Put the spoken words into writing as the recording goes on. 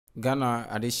Ghana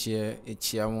adeshare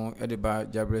echiamo edeba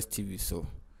Jahbless TV so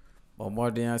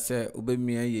omodin say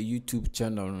ubemia ye YouTube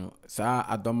channel no sa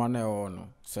adoma na e no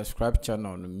subscribe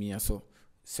channel no mia so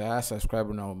sa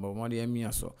subscribe na omodin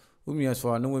mia so umia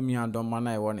so na we mia adoma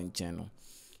na e won nchen no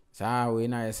sa we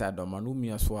na ye sa adoma no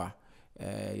umia so a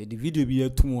ye di video bi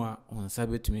atum a onsa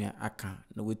betumi aka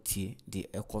na wetie de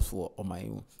ekoso o man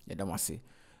yu ye damase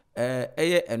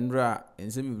eye enra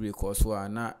ensem bi rekoso a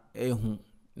na ehu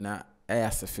na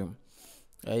asefim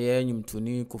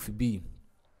nyimtoni KOFI B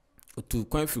otu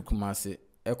kwan Kumase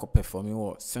eko performing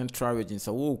wo Central Region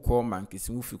so wo ko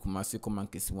mankesi wo Kumase ko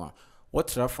mankesi wa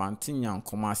wotra fantinya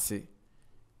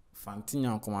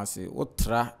Kumase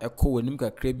wotra eko wanim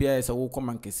kakra bia so wo ko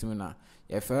mankesi na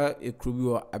ye fa ekrubi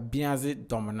wo abiaze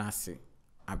dominase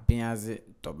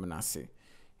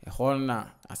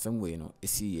na asemwe no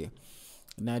esiye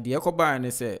na de ekoba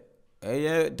ne se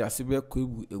eye dasibe ko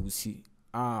ewusi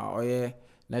oye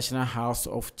National House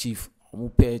of Chief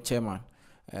omupe chairman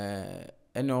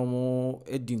ene omo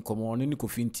edin komo ne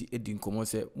KOFI nti edin komo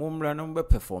se momra no be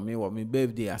perform wo me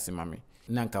birthday asemame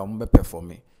na nka mo be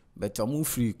perform but omo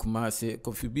free Kumase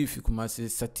KOFI B fi Kumase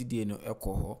Saturday no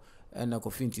ekoho na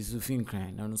KOFI nti so fi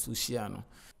nkran na no so hia no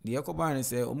de ekoba ne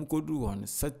se omo kodu won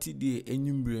Saturday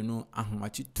enyimbre no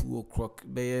ahomachi 2 o'clock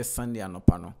be Sunday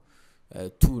anopa no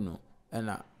 2 no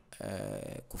na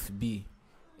KOFI B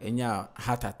enya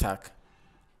heart attack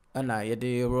ana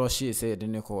yede rush say yede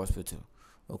ne ko hospital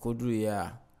okoduru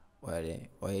ya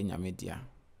oye nyamedia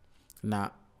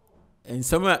na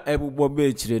ensama ebubo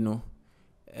be chire no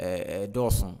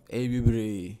doson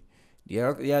bibre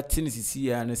ya tinisisi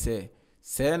ya ne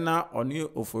se na oni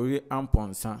OFORI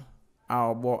AMPONSAH a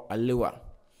obo alewa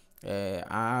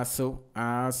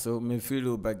aso me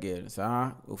feel bagel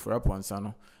sa OFORI AMPONSAH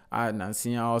no a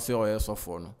nansi ya ose oye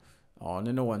sofo no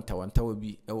ne no wanta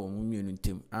obi e wo mumienu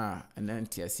ntem na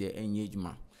ntiase enye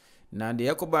adwuma na de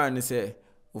yakoba ne se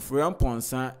OFORI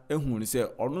AMPONSAH ehun ne se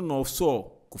ono no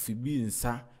so KOFI B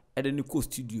nsa ede ne ko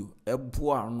studio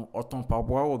eboa no otonpa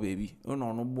boa wo baby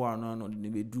ono boa no ne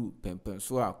bedu pempen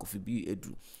so a KOFI B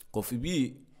edu KOFI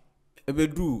B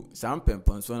ebedu sam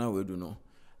pempen so na wedu no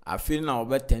afi na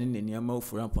obetani ne niam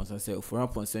OFORI AMPONSAH se OFORI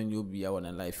AMPONSAH nyo bia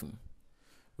wona life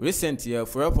recent year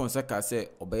OFORI AMPONSAH ka se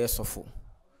obeye sofo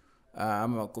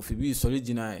ama KOFI B is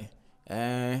original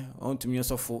on to me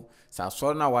sofo sa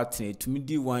so na watin to me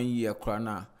di 1 year kra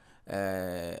na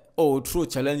true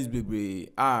challenges baby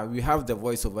we have the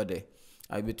voice over there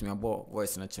I bet me about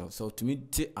voice na chel so to me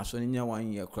ti aso nya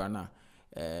 1 year kra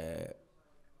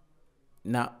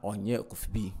na onye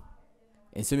KOFI B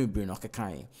ense me brain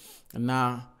okekan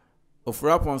na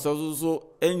OFORI AMPONSAH so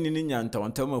enni ni nyanta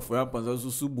wontam OFORI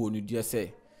AMPONSAH so bo ni dia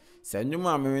se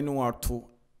nyuma me ni wato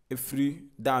efri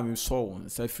dam so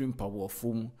sa free mpawo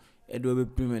fom edo be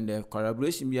premium the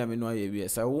collaboration bia me no aye bia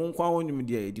sa won kwa wonum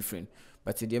dia different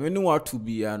but the me no watu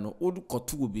bia no odu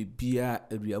koto be bia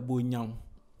aduabo nyam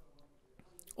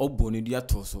oboni dia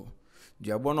to so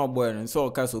diabo no boy no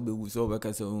so ka so be wu so be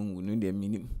ka so wu no dia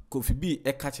minim KOFI B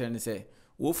e ka kire ne se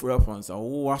wo OFORI AMPONSAH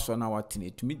wo waso na watene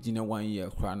tumi gina 1 year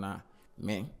kra na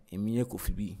me emiye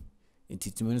KOFI B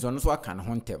entitimi so no so aka ne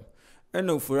hontem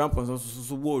ena OFORI AMPONSAH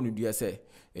so wo no dia se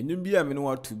enyum bia me no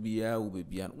watu bia wo be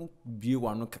bia no bie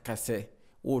wano kaka se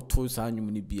wo to sa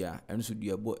anyum ni bia enso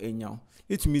duabo enyaw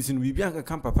etumi sin bibia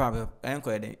kaka papa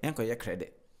enko ye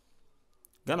credit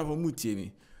Ghana for mutie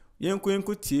mi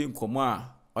yenko tie nkomo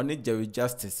a one Jerry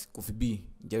Justice KOFI B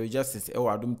Jerry Justice e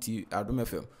wa adom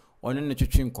FM one ne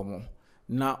twetwe nkomo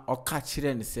na oka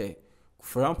kire ne se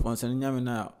OFORI AMPONSAH nyame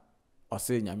na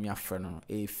ose nyame afre no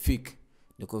fake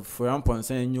de OFORI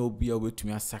AMPONSAH nya obi a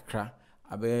wetumi asakra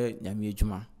abe nyame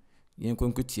adwuma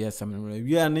yenko tie asam no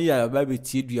wi ne ya ba be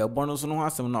tie duabo no so no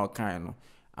asam na okan no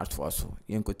ato aso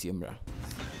yenko tie mra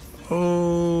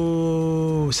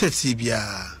seti bia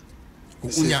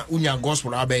unya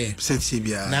gospel abe seti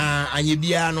bia na anye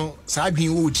bia no sa adwen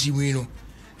wo timi no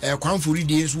kwanfori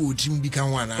de so wo timi bi kan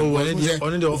ho ana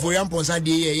OFORI AMPONSAH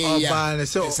de ye oba ne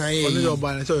se oni de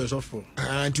oba ne se yo sofo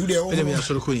tu de o me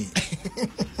asoro ko ni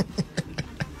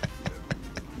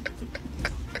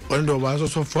on do ba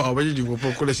so for obedi di go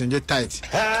population get tight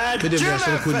me de me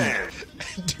asoro ko ni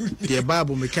the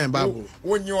Bible me kan Bible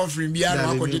when you offering bia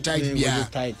no akodi tight bia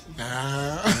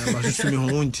ba so mi ho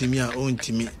ontimi a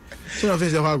ontimi so na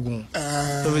face wagun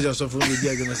so face so for me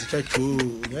bia ga se check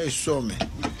ya so me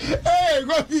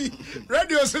KOFI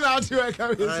radio so na ati we ka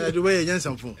we do we yan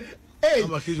samfo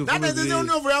that is the only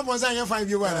OFORI AMPONSAH yan 5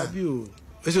 years bana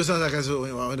eso sanza kaso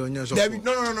onyo so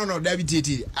no David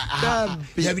tete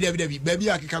David baby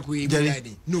akeka ko e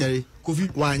money no KOFI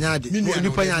wanyade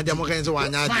nipa nyade mo kan so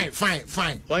wanyade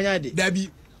fine wanyade David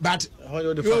but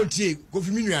you take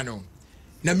Kofi Minuano.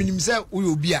 Na minim say we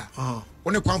obi a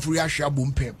one kwanfuru ahwe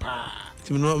abom pe pa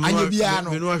anya bia no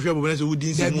menu ahwe abom na se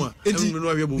wudin se mu a menu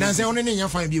ahwe abom na se one ne nya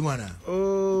fan bi mu ana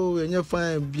nya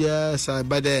fan bia sa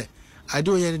bade ade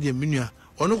oye ne de menu a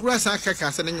ono kura sa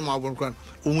kaka se ne nyama abom kura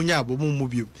omunya abom mu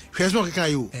bio hwe so kaka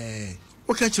yo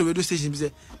o ka chere radio station bi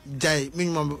se dai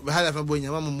minimum hala fa bo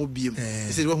nyama mu bio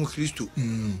se wo hu Kristo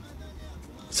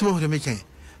se mo de mekan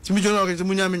Timi jona okay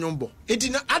munya me nyombo enti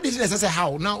na ade se say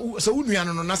how now so unua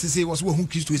no na se was wo hu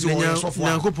Kristo se wo so fo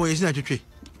Nyankopon yesi na twetwe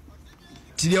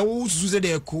ti de wo susu se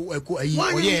de eko ayi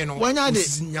oye no wanyade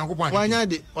Nyankopon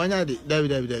wanyade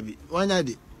David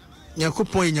wanyade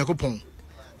Nyankopon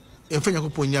emfa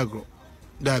Nyankopon nyagro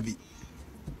David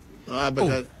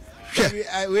abaka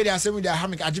we dey asem dey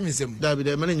hamik ajimisem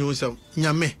David me nyu nsam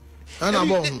nyame ana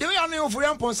bo de we anu ofori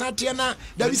amponsa tie na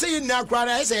David say na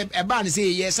kwara say e ba ne say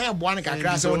ye say boa ne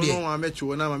kakra say o de no ma mechi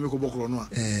wona ma me ko bokro no a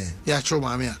ya chro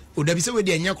ma me a o David say we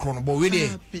de enya kro no bo we de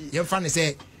ye fa ne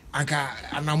say anka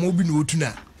anamo bi no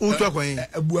otuna utu akwan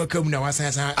abu akam na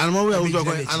wasan san anamo we utu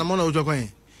akwan anamo na utu akwan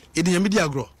e de nyame di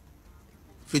agro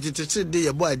fititete de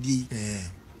ye bo adi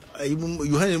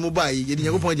Yohane mo ba ye de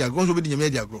Nyankopon di agro so be de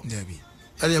nyame di agro David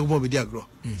ale Nyankopon be di agro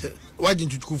wajin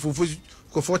tutuku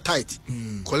ko for tight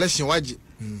collection waji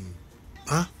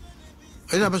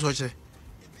ena be so chere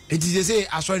enti say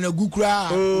aso na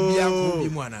gukura obi akọ bi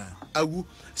mu ana agu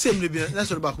sem le bi na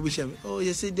so ba ko bi shem oh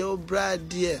you say the brad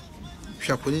there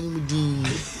hwaponi ni mudin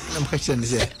na mka chere ne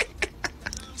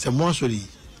se mo so ri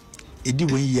edi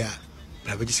won yi a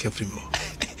bra be diska free mo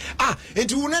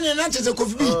enti wona ne na chese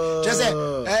Kofi bi chese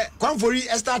kwanfori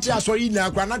start aso yi na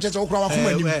akwa na chese okura wa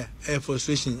fuma nim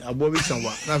frustration abo bi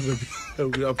sanwa na be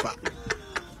ogura pa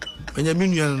Anya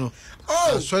minu no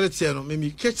sorry tie no me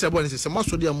catch abo ne se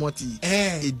maso de amoti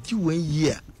edi wan yi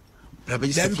a bra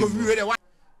be se Kofi we de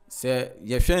se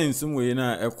ye hwe nsum we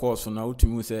na ekọ so na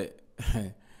utumi se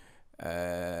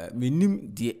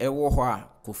menim de ewo ho a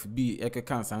Kofi bi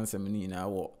ekeka nsansem ni na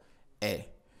wo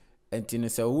enti ne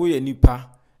se wo ye nipa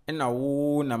na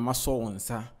wo na maso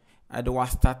wonsa ade wa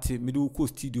start middle ko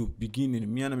studio beginning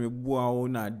me na me bua wo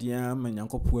na dia ma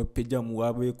Nyankopon pagya mu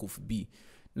wa be Kofi bi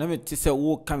na me te se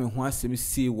wo ka me ho asem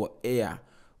sie wo air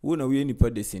wo na we nipa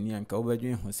de seni anka wo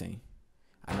badwen ho sen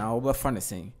ana wo ba fa ne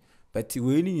sen but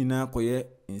we ni nyina koye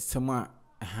nsem a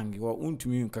hangi wo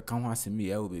untumi nkaka ho asem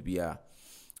ya wo bebia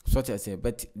so te se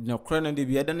but no kra na de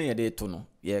bia da na ye de to no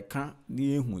ye ka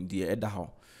ni ehu de eda ho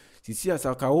sisi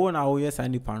asa ka wo na wo ye sa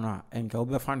nipa no a enka wo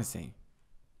ba fa ne sen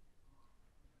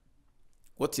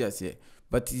what you say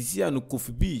but sisi anu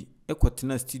Kofi bi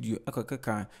ekotena studio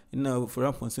akakaka na for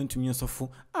amponsa ntumi nsofo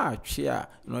twe a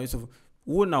no nsofo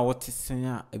wo na wotesen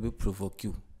a ebe provoke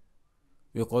you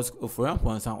because for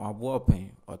amponsa wabo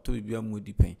open oto bibia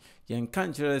modi pen yen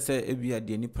kan kire se ebia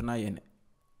de nipa na yen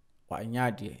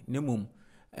wanya de nemum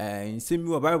nsemi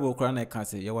wa Bible kora na ka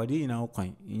se ye wade ina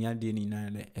okwan nya de ni na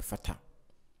le efata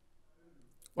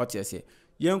what you say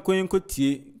yen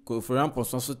kotie ko for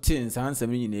amponsa so tin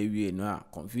sansem nyina ewie no a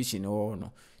confusion wo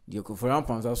no de ko for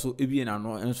amponsa so ebie na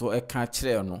no enso e ka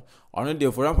kire no ono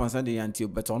de for amponsa de yanti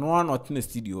but ono wa not na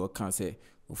studio kan say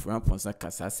for amponsa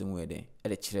kasa asem we de e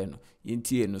de kire no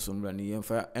yenti no so mra ne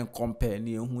yemfa en compare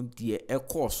ne hu de e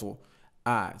course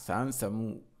a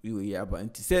sansem we ya ba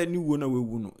nti say ni wo na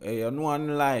wewu no e no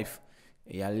an life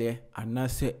e yale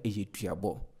anase e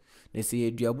yeduabo ne se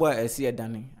yeduabo a ese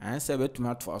yedane anse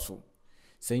betuma to aso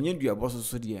senye duabo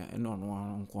so de eno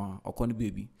no nko akon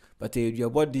baby but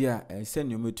yeduabo de a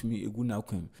senye metumi egu na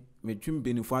kwam metwim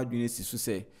benifo adwene si so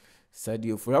se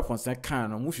sadie for aponsa kan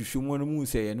no mu hwehwe mu no mu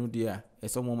se ye no de a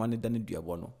eso mo ma ne dane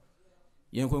duabo no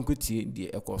yen kwankotie de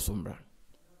ekoso mbra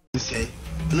se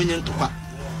eno nyen to kwa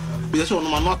bi se ono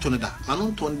ma no ato ne da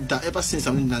anu to da ever since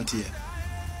am nante ye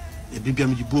e bibia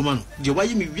me dibo ma no de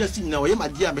waye me wiase nyina waye ma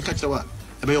de a me ka kire wa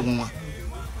e be yo nwa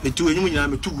metu enyum nyina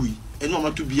metugui eno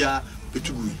ma to bia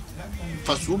betugui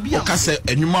faso bia ka se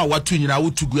enyum a watu nyina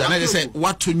wotugui ana se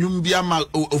watu nyum bia ma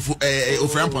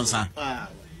ofran ponsa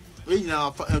we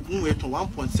nyina nu we to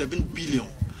 1.7 billion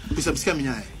bi subscribe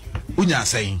nya unya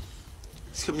sen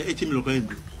subscribe nya 80 million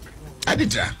kan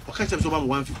aditra o ka se so ba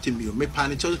 150 million me pa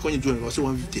ne che ko nyi join o se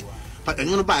 150 but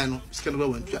enyum no buy no sika no ba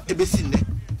 1 e be sin ne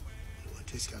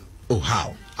oh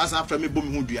how as after me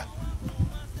bom hu dua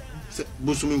se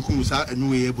bo so me nkum sa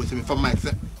enu ye bo se me fa mic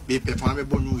se be pe fa me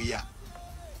bo nu ya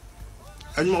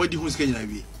anu ma wadi hu sika nyina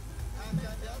wi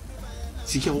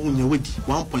sika wo nya wadi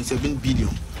 1.7 billion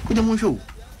ko de mo hwe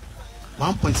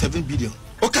 1.7 billion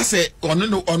o ka se ono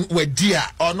no on wadi a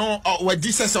ono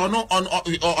wadi se ono on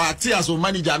ati as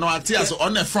manager no ati as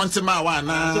on the front man wa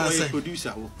na se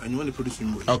producer wo anu ne producer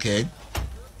mo okay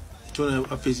to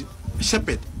a face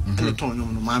shepherd and the ton no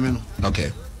mammy.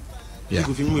 Okay. Yeah.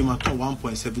 If you know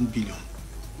 1.7 billion.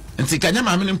 And see, can you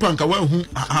mammy in Punka? Well,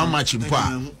 how much in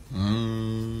Pua?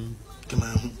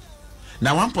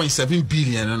 Now 1.7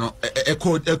 billion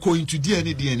echo into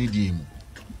DNA.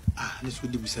 Ah, this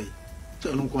would be say.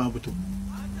 So no go to.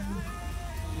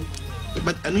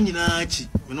 But I know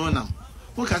we know now.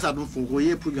 What can I do for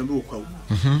a program?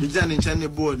 The Jan in China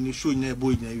board and showing a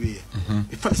boy in a way.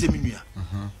 If I say me,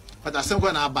 but I said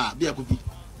when I buy, be a cookie.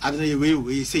 I don't know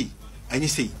where you say, and you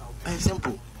say, I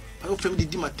simple. I don't feel the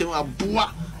Dimatema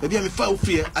bois. Maybe I'm a foul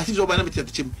fear. I think you're by the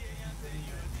chim.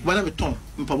 When I'm a ton,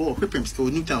 in Pabo, Pippins, or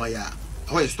Newtown,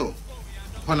 I store.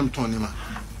 When I'm torn him.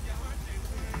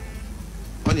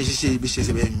 When you say, be says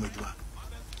a very much.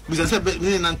 Because I said,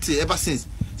 ever since,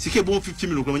 Sike bon 50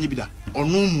 million when you be that, or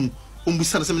no moon,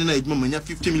 Umbusan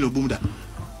 50 million boom that.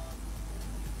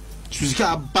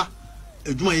 Suzuka ba,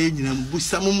 a Juma in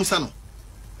Busamu Musano.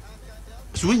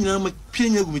 So when you make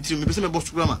Pina with you, maybe some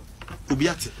boss grammar,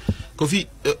 Ubiati. Kofi,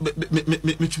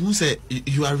 say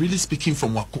you are really speaking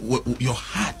from your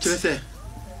heart. Say,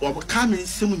 or coming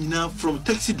someone now from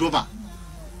taxi driver.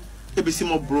 A bit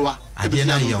more brower. I didn't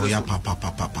know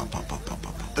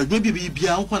papa. Maybe be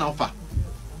a one offer.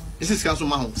 This is Council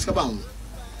Mahon, Scabon.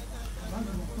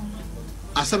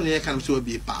 As some year can also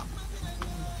be a pub.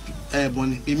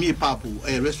 Be me a pub,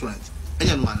 a restaurant,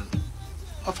 and one.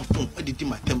 Off a phone, I did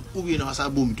my temp, who in our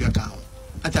boom to account.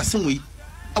 At a some way,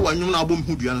 our new album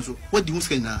who do you answer. What do you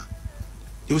say now?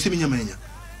 You will see me in your mania.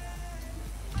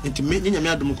 Intimating a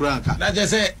madam Cranka. That just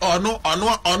say, or no,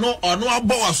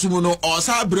 boss, or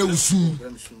Sabre soon.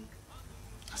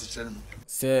 As a gentleman.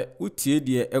 Say, Utie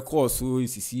dear, a course who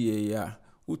is CA.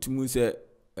 Utumu say,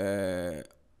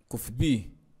 Kofi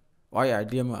B, why I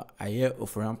dear ma, I hear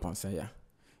of AMPONSAH ya.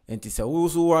 And tis a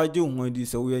also why you when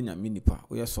this away in your minipa,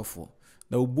 we are so for.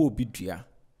 No bo be dear.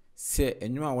 Say,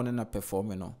 and you are one and a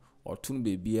performer or tune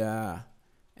baby, a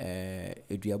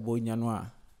dear boy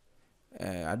yanwa.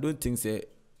 I don't think say,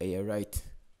 you're right.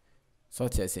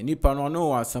 Such as any pan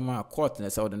no or some court in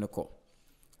the southern court.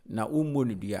 Now,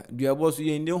 dear boss,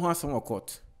 you ain't no handsome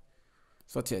court.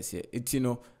 Such as it, you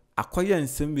know. Acquire and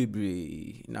send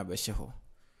baby na besheho.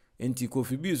 Enti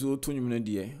Kofi B so to you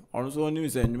dear. Also,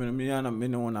 news and you and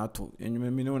men on ato, and you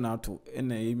may know nato,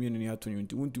 and a immune ato you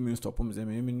want to stop them,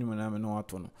 and minimum no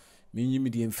ato. Mean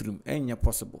medium film, and ya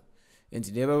possible. And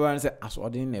the ever answer as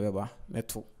ordinary never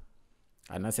metal.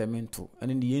 And as I meant to, and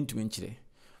in the end to mention.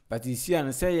 But you see,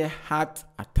 and say a heart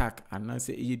attack, and I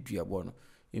say a dear bono.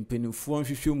 In penny form,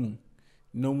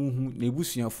 no moon,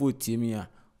 nebusia 40 mea,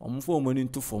 or 4 money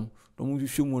to form. No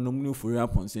show more no for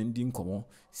rappons and dim come.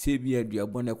 Say be a dear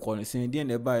bonnet corner, saying,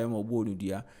 dear, buy him a board,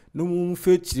 dear. No moon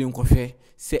fetch in coffee.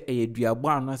 Say a dear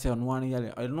barn, I say on 1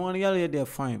 year. I know 1 year they're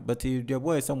fine, but if dear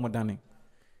boy is somewhat done.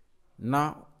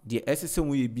 Now, the SSM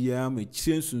will be a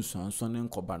change son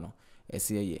and cobano, as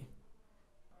ye.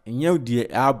 And you, dear,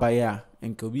 our buyer,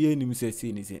 and could be any missus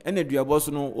anything. And a dear boss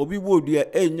no, or be would dear,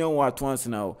 and young what once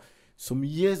now. Some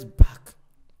years back,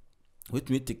 with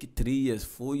me take it 3 years,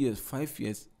 4 years, 5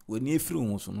 years. When you feel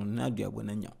almost on Nadia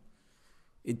Bonanya,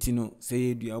 it no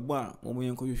say, dear bar,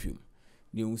 woman, you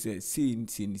you say,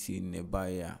 seeing a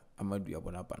buyer, Amadia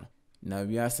Bonapana. Now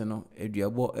we are no, a dear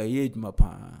boy, a age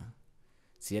mapa.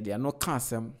 See, they are no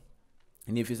cancer,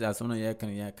 and if it's as one I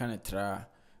can try,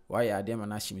 why are them an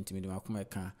ashim to me,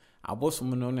 Macumaka? I bought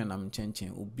someone on and I'm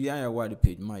changing, will be a wide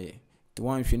page my to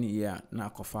 1 year, now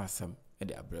coffee some at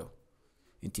the abril.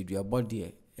 Into your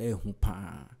body, a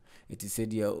humpa. It is said,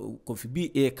 dear, Kofi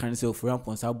B a cancel of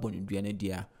AMPONSAH bonny, dear,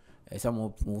 dear, some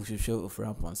of show of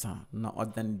AMPONSAH, not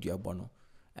other than dear bono.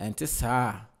 And to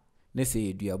sa, they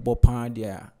say, dear Bopan,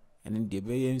 dear, and in the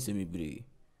bay semi bree.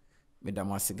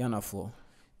 Madame Sigana for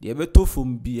the beto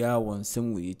from beer one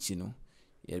some way, chino,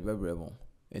 yet rebel.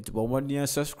 And to one year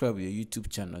subscribe your YouTube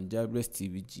channel, Jahbless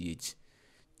tvgh,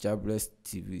 Jahbless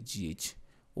tvgh.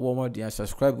 1 more year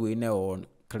subscribe we now on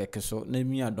click so, name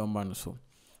me a don't so.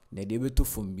 Na de beto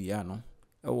from bia no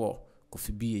ewo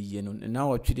Kofi B ye no na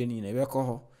watwede ni na ebekọ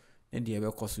ho na de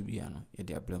ebekọ so bia no ye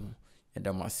de ablem ye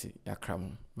da mase ya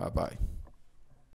kram bye bye.